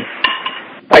 everybody.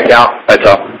 Hi, Cal. Hi,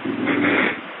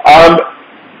 Tom.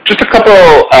 Just a couple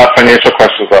financial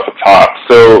questions off the top.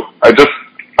 So I just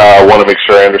want to make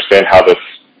sure I understand how this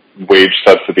wage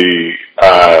subsidy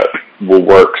will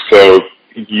work. So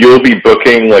you'll be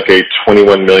booking like a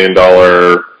 $21 million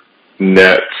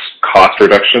net cost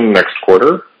reduction next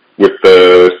quarter with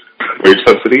the wage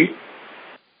subsidy?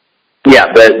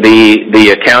 Yeah,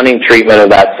 the accounting treatment of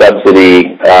that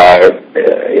subsidy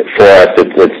for us,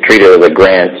 it's treated as a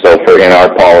grant. So in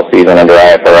our policies and under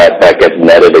IFRS, that gets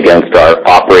netted against our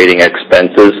operating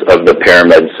expenses of the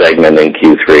ParaMed segment in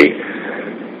Q3.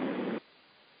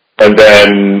 And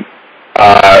then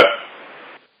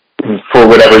for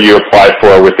whatever you apply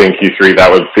for within Q3, that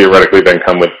would theoretically then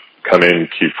come in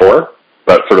Q4?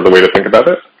 That's sort of the way to think about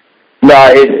it?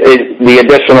 No, the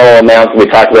additional amounts we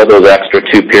talked about, those extra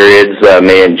 2 periods,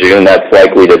 May and June, that's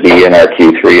likely to be in our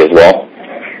Q3 as well.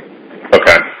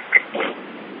 Okay.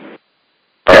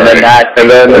 And then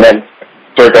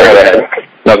sorry, go ahead.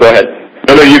 No, go ahead.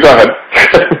 No, you go ahead.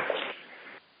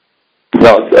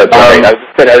 No, that's all right. I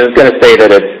was going to say that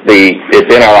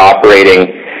it's in our operating.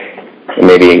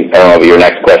 Maybe, I don't know if your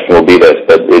next question will be this,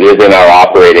 but it is in our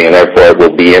operating, and therefore it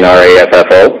will be in our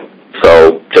AFFO.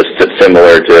 So just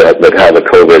similar to how the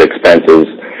COVID expenses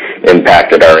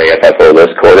impacted our AFFO this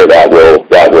quarter, that will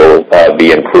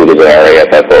be included in our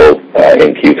AFFO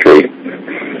in Q3.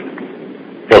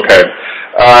 Okay.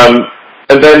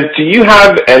 And then do you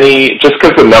have any, just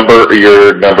because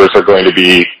your numbers are going to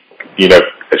be,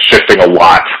 shifting a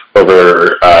lot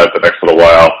over the next little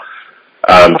while,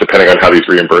 depending on how these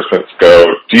reimbursements go,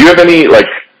 do you have any,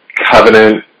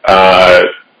 covenant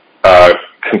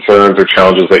concerns or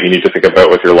challenges that you need to think about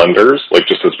with your lenders,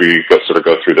 just as we go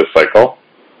through this cycle?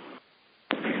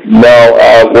 No,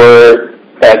 we're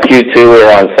at Q2.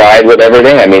 We're on side with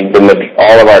everything. I mean,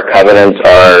 all of our covenants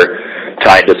are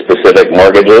tied to specific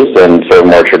mortgages and sort of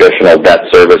more traditional debt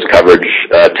service coverage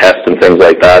tests and things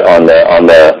like that on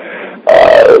the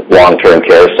long-term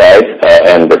care side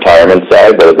and retirement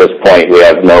side. But at this point, we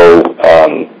have no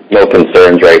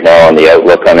concerns right now on the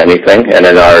outlook on anything, and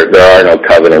there are no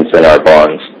covenants in our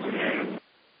bonds.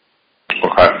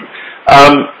 Okay.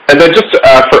 And then just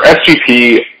for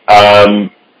SGP,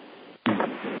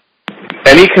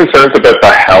 any concerns about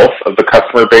the health of the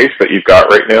customer base that you've got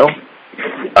right now?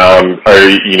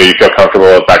 You feel comfortable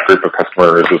that that group of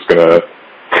customers is going to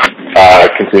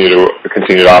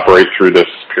continue to operate through this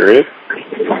period?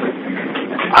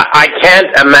 I can't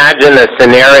imagine a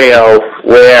scenario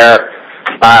where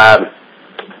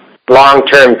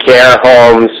long-term care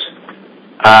homes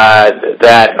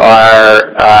that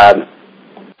are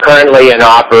currently in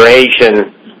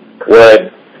operation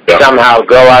would somehow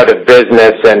go out of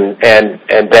business and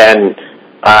then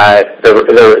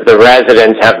the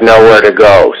residents have nowhere to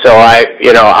go. So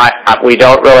we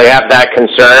don't really have that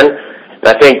concern. And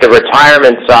I think the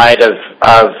retirement side of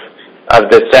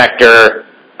the sector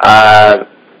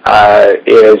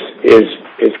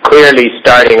is clearly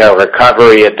starting a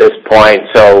recovery at this point.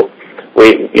 So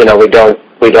we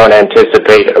don't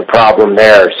anticipate a problem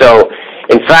there. So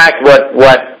in fact,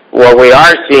 what we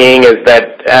are seeing is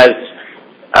that as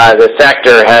the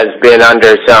sector has been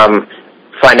under some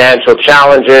financial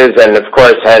challenges and, of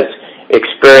course, has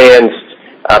experienced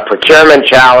procurement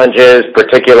challenges,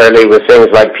 particularly with things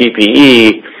like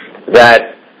PPE,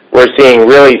 that we're seeing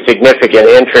really significant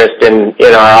interest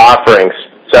in our offerings.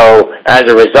 So as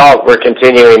a result, we're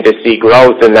continuing to see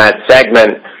growth in that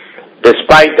segment,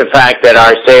 despite the fact that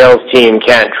our sales team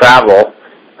can't travel.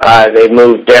 They've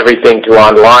moved everything to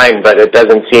online, but it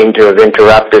doesn't seem to have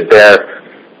interrupted their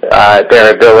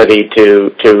ability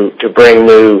to bring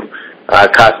new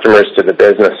customers to the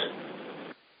business.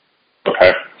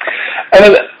 Okay. And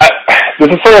then this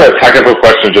is sort of a technical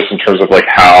question just in terms of like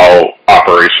how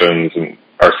operations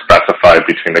are specified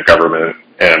between the government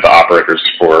and the operators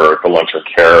for the long-term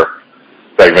care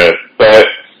segment. But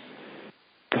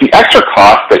the extra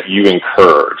costs that you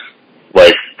incurred,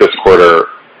 like this quarter,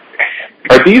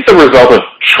 are these a result of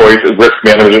risk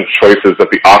management choices that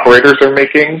the operators are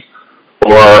making,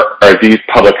 or are these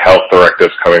public health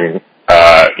directives coming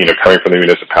from the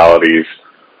municipalities,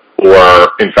 or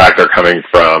in fact are coming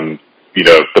from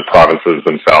the provinces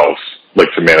themselves,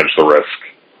 like to manage the risk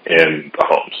in the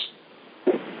homes?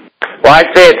 Well,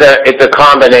 I'd say it's a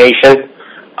combination.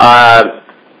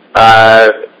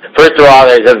 First of all,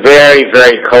 there's a very,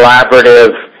 very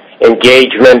collaborative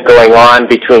engagement going on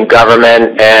between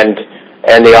government and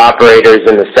the operators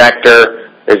in the sector.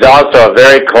 There's also a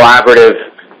very collaborative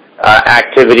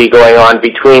activity going on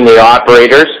between the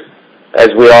operators, as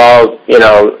we all,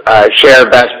 share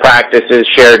best practices,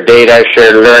 share data,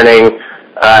 share learning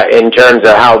in terms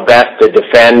of how best to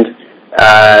defend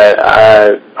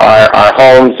our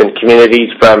homes and communities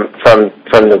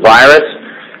from the virus.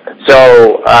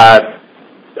 So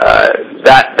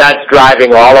that's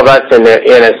driving all of us in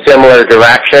a similar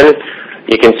direction.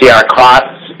 You can see our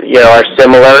costs, are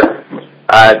similar.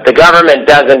 The government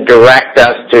doesn't direct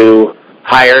us to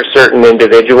hire certain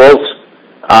individuals.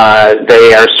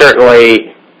 They are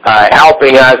certainly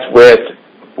helping us with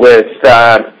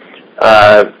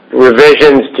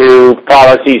revisions to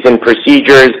policies and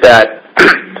procedures that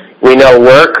we know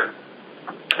work.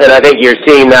 And I think you're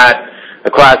seeing that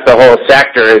across the whole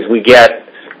sector as we get,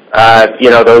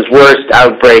 those worst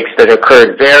outbreaks that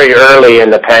occurred very early in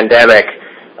the pandemic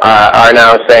are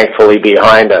now thankfully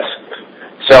behind us.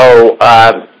 So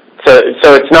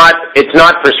it's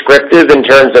not prescriptive in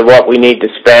terms of what we need to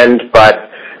spend, but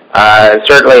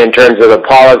certainly in terms of the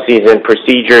policies and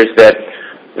procedures that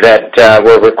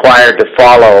we're required to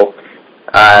follow,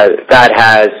 that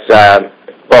has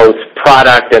both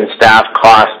product and staff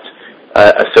costs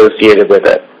associated with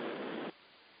it.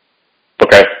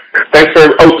 Okay. Thanks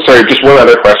for. Oh, sorry. Just one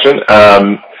other question.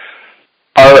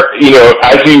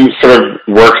 As you sort of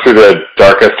work through the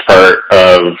darkest part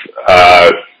of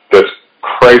this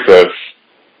crisis,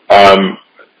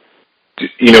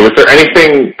 was there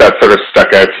anything that sort of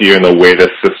stuck out to you in the way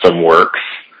this system works?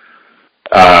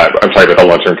 I'm sorry, the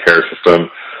long-term care system.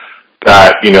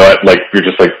 That you're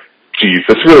just like, geez,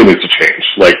 this really needs to change.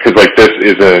 Because this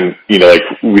isn't,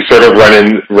 we sort of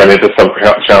run into some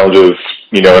challenges,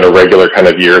 in a regular kind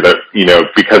of year that,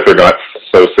 because they're not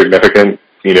so significant,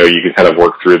 you can kind of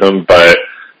work through them. But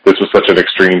this was such an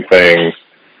extreme thing.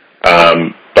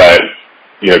 But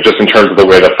just in terms of the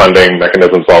way the funding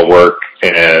mechanisms all work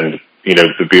and the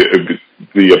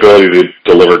ability to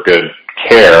deliver good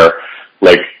care,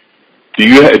 do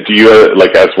you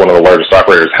as one of the largest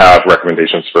operators have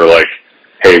recommendations for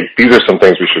hey, these are some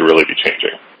things we should really be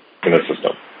changing in the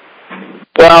system?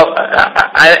 Well,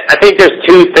 I think there's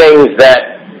two things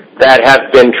that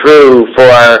have been true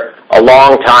for a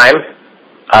long time,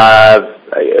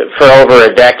 for over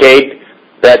a decade,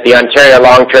 that the Ontario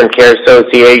Long-Term Care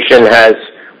Association has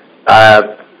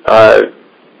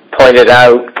pointed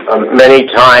out many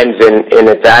times in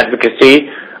its advocacy.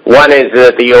 One is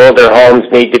that the older homes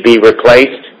need to be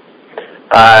replaced,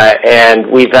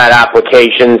 and we've had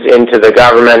applications into the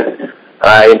government,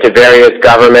 into various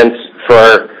governments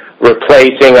for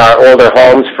replacing our older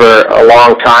homes for a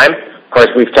long time. Of course,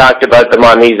 we've talked about them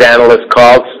on these analyst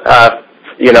calls,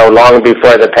 long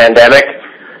before the pandemic,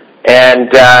 and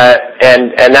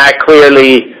that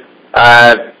clearly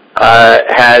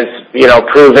has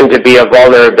proven to be a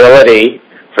vulnerability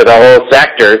for the whole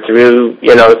sector through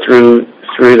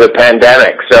the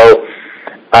pandemic. So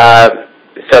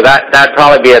So that'd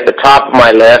probably be at the top of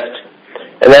my list.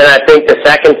 And then I think the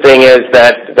second thing is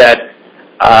that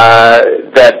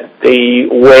the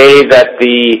way that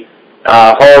the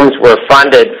homes were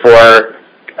funded for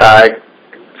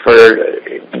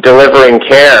delivering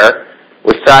care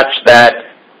was such that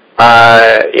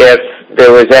if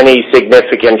there was any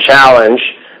significant challenge,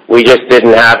 we just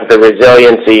didn't have the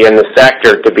resiliency in the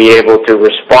sector to be able to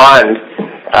respond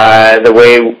the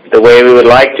way we would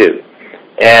like to.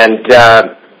 And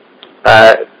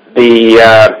the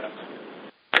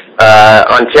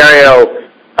Ontario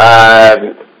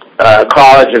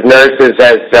College of Nurses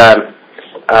has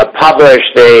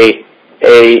published a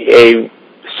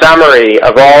summary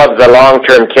of all of the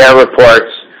long-term care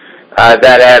reports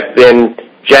that have been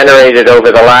generated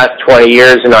over the last 20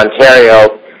 years in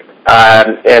Ontario,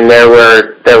 and there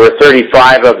were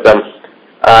 35 of them.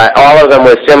 All of them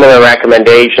with similar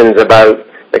recommendations about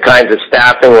the kinds of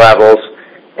staffing levels,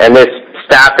 and this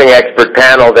staffing expert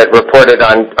panel that reported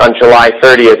on July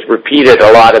 30th repeated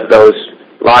a lot of those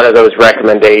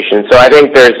recommendations. So I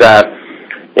think there's a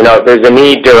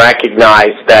need to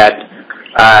recognize that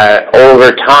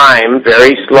over time,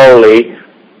 very slowly,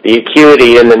 the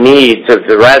acuity and the needs of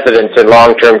the residents in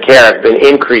long-term care have been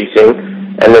increasing,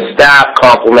 and the staff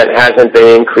complement hasn't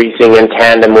been increasing in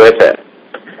tandem with it.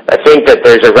 I think that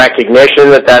there's a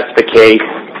recognition that that's the case,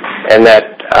 and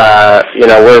that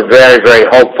we're very, very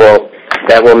hopeful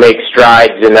that we'll make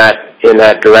strides in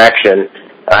that direction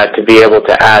to be able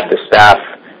to add the staff,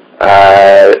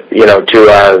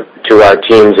 to our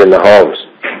teams in the homes.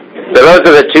 So those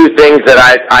are the two things that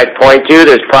I'd point to.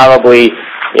 There's probably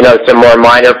some more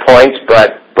minor points,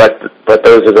 but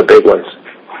those are the big ones.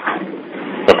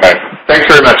 Okay. Thanks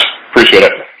very much. Appreciate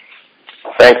it.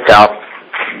 Thanks, Cal.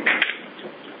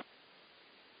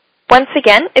 Once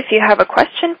again, if you have a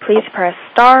question, please press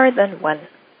star, then 1.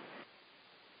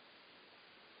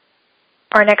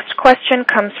 Our next question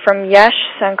comes from Yash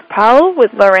Sankpal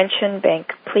with Laurentian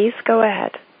Bank. Please go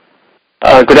ahead.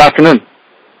 Good afternoon.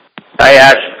 Hi,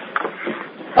 Yash.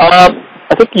 I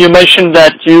think you mentioned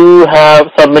that you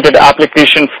have submitted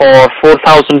application for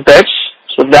 4,000 beds,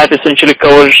 so that essentially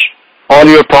covers all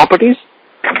your properties.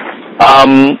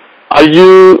 Are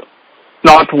you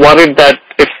not worried that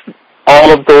if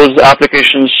all of those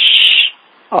applications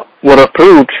were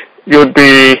approved, you would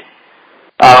be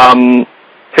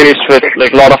faced with a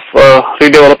lot of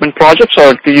redevelopment projects,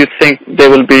 or do you think they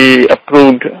will be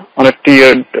approved on a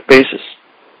tiered basis?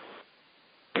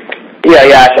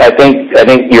 Yeah, I think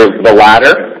you're the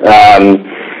latter.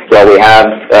 We have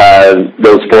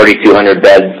those 4,200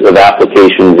 beds of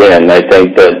applications in. I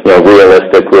think that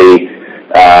realistically,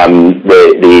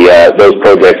 those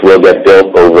projects will get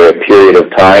built over a period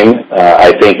of time.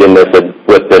 I think with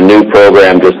the new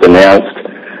program just announced,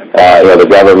 the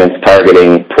government's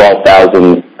targeting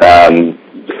 20,000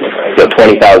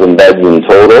 beds in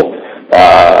total.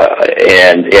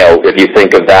 And if you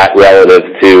think of that relative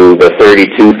to the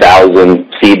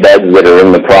 32,000 C beds that are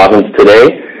in the province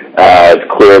today, it's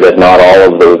clear that not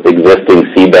all of those existing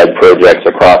C bed projects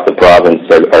across the province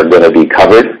are going to be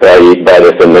covered by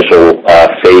this initial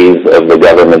phase of the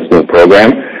government's new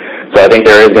program. So I think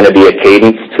there is going to be a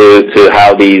cadence to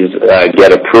how these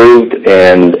get approved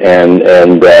and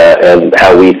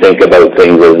how we think about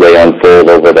things as they unfold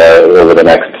over the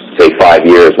next, say, 5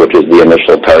 years, which is the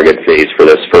initial target phase for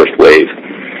this first wave.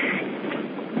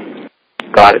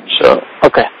 Got it. So,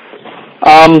 okay.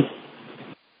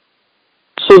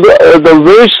 So the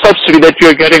wage subsidy that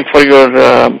you're getting for your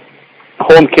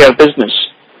home care business,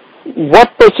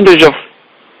 what percentage of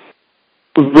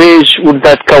wage would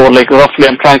that cover? Roughly,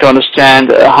 I'm trying to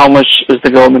understand how much is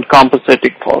the government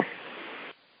compensating for?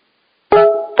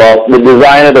 Well, the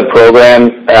design of the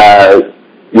program,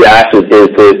 is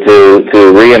to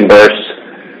reimburse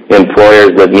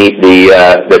employers that meet the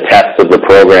tests of the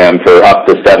program for up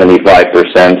to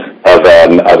 75% of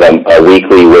a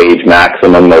weekly wage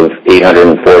maximum of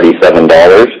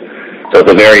 $847. So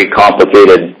it's a very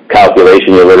complicated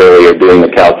calculation. You literally are doing the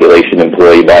calculation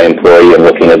employee by employee and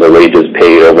looking at the wages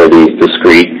paid over these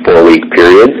discrete 4-week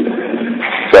periods.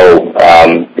 So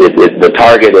the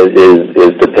target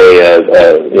is to pay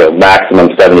a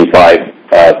maximum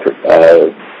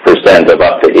 75% of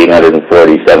up to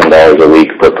 $847 a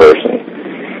week per person.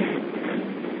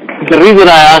 The reason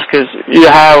I ask is you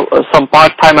have some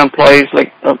part-time employees,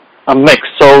 a mix.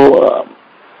 So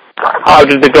how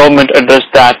did the government address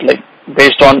that?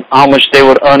 Based on how much they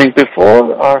were earning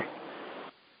before, or?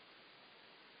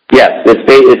 Yes,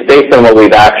 it's based on what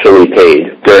we've actually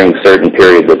paid during certain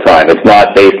periods of time. It's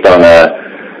not based on a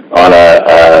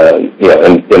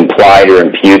implied or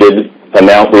imputed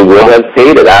amount we would have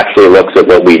paid. It actually looks at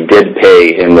what we did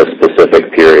pay in the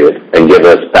specific period and gives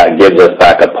us back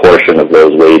a portion of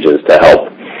those wages to help.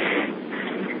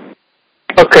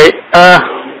 Okay.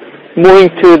 Moving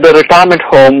to the retirement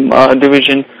home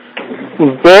division,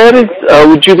 where is?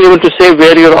 Would you be able to say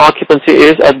where your occupancy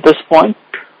is at this point?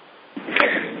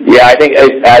 Yeah, I think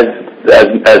as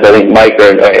I think Mike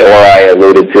or I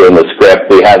alluded to in the script,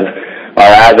 we have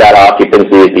our as-at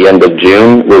occupancy at the end of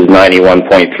June was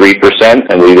 91.3%,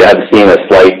 and we have seen a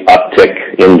slight uptick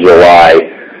in July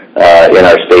in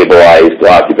our stabilized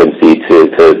occupancy to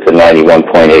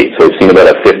 91.8. So we've seen about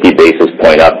a 50 basis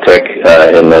point uptick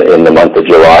in the month of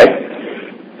July.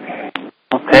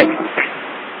 Okay.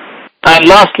 And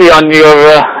lastly, on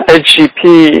your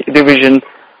HGP division,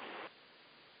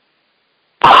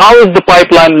 how is the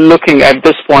pipeline looking at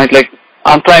this point? Like,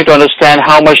 I'm trying to understand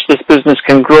how much this business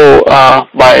can grow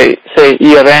by, say,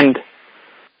 year end.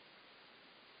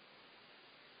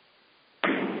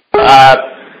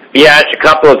 Yeah, it's a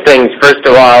couple of things. First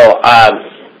of all,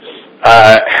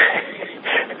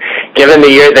 given the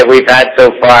year that we've had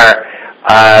so far,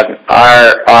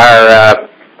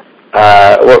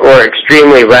 we're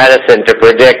extremely reticent to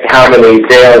predict how many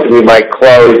sales we might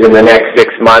close in the next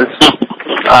 6 months.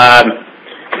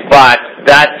 But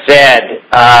that said,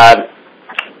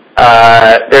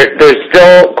 there's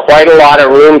still quite a lot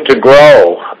of room to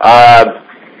grow.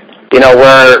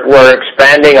 We're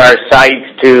expanding our sites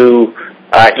to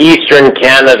Eastern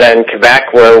Canada and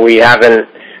Quebec, where we haven't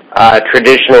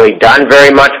traditionally done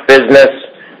very much business,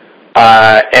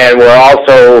 and we're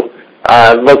also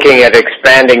looking at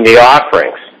expanding the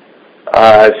offerings.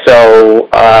 So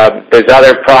there's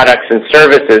other products and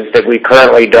services that we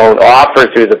currently don't offer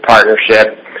through the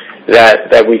partnership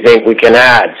that we think we can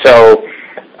add. So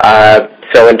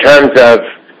in terms of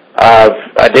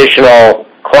additional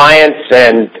clients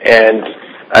and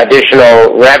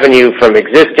additional revenue from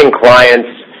existing clients,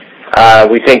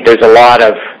 we think there's a lot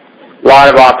of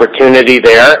opportunity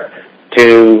there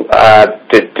to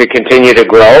continue to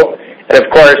grow. And of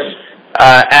course,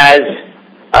 as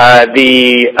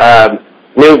the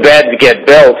new beds get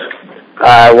built,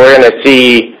 we're going to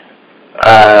see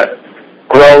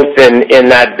growth in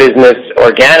that business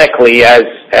organically as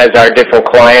our different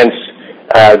clients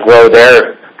grow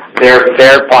their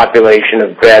population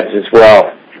of beds as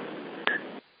well.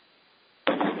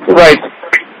 Right.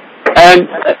 And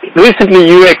recently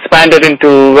you expanded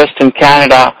into Western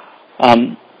Canada.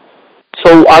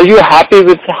 So are you happy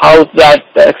with how that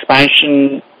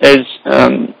expansion is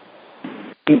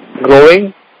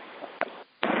growing?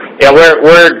 Yeah,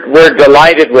 we're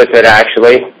delighted with it,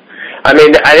 actually. I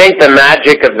mean, I think the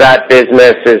magic of that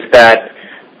business is that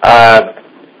our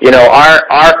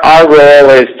role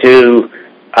is to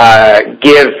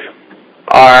give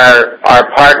our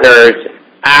partners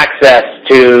access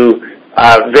to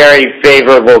very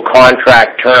favorable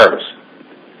contract terms.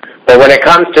 But when it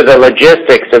comes to the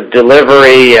logistics of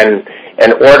delivery and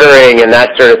ordering and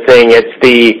that sort of thing, it's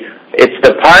the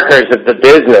partners of the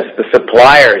business, the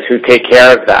suppliers, who take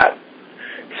care of that.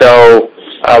 So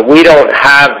we don't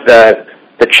have the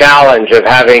challenge of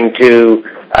having to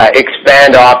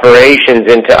expand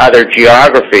operations into other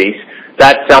geographies.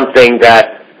 That's something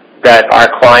that our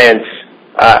clients,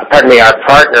 our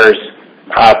partners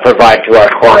provide to our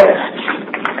clients.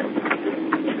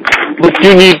 But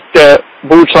you need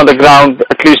boots on the ground,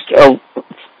 at least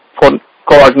for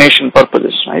coordination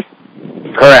purposes, right?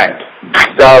 Correct.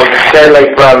 So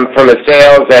certainly from a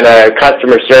sales and a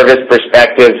customer service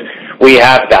perspective, we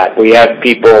have that. We have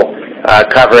people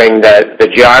covering the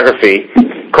geography.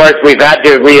 Of course, we've had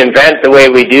to reinvent the way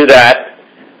we do that,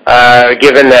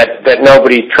 given that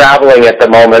nobody's traveling at the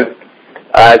moment.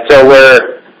 So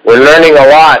we're learning a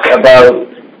lot about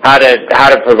how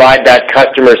to provide that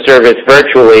customer service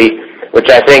virtually, which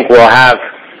I think will have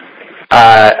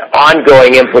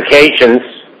ongoing implications,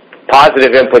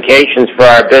 positive implications for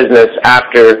our business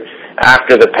after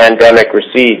the pandemic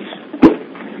recedes.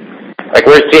 Like,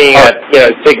 we're seeing a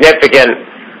significant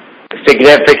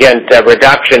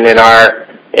reduction in our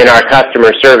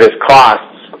customer service costs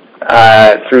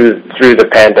through the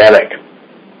pandemic.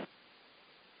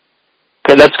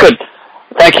 Okay, that's good.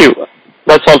 Thank you.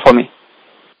 That's all for me.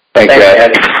 Thanks,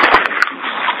 Ed.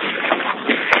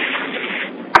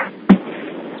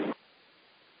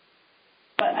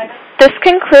 This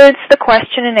concludes the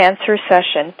question and answer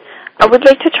session. I would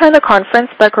like to turn the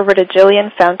conference back over to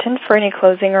Jillian Fountain for any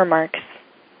closing remarks.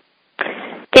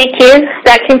 Thank you.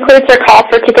 That concludes our call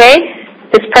for today.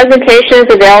 This presentation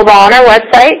is available on our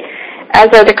website, as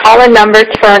are the call-in numbers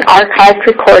for an archived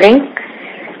recording.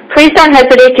 Please don't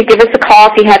hesitate to give us a call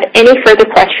if you have any further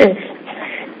questions.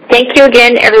 Thank you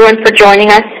again, everyone, for joining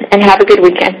us, and have a good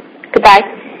weekend. Goodbye.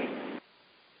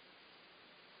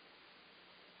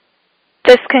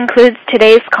 This concludes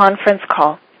today's conference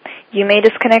call. You may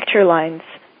disconnect your lines.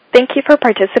 Thank you for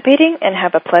participating and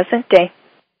have a pleasant day.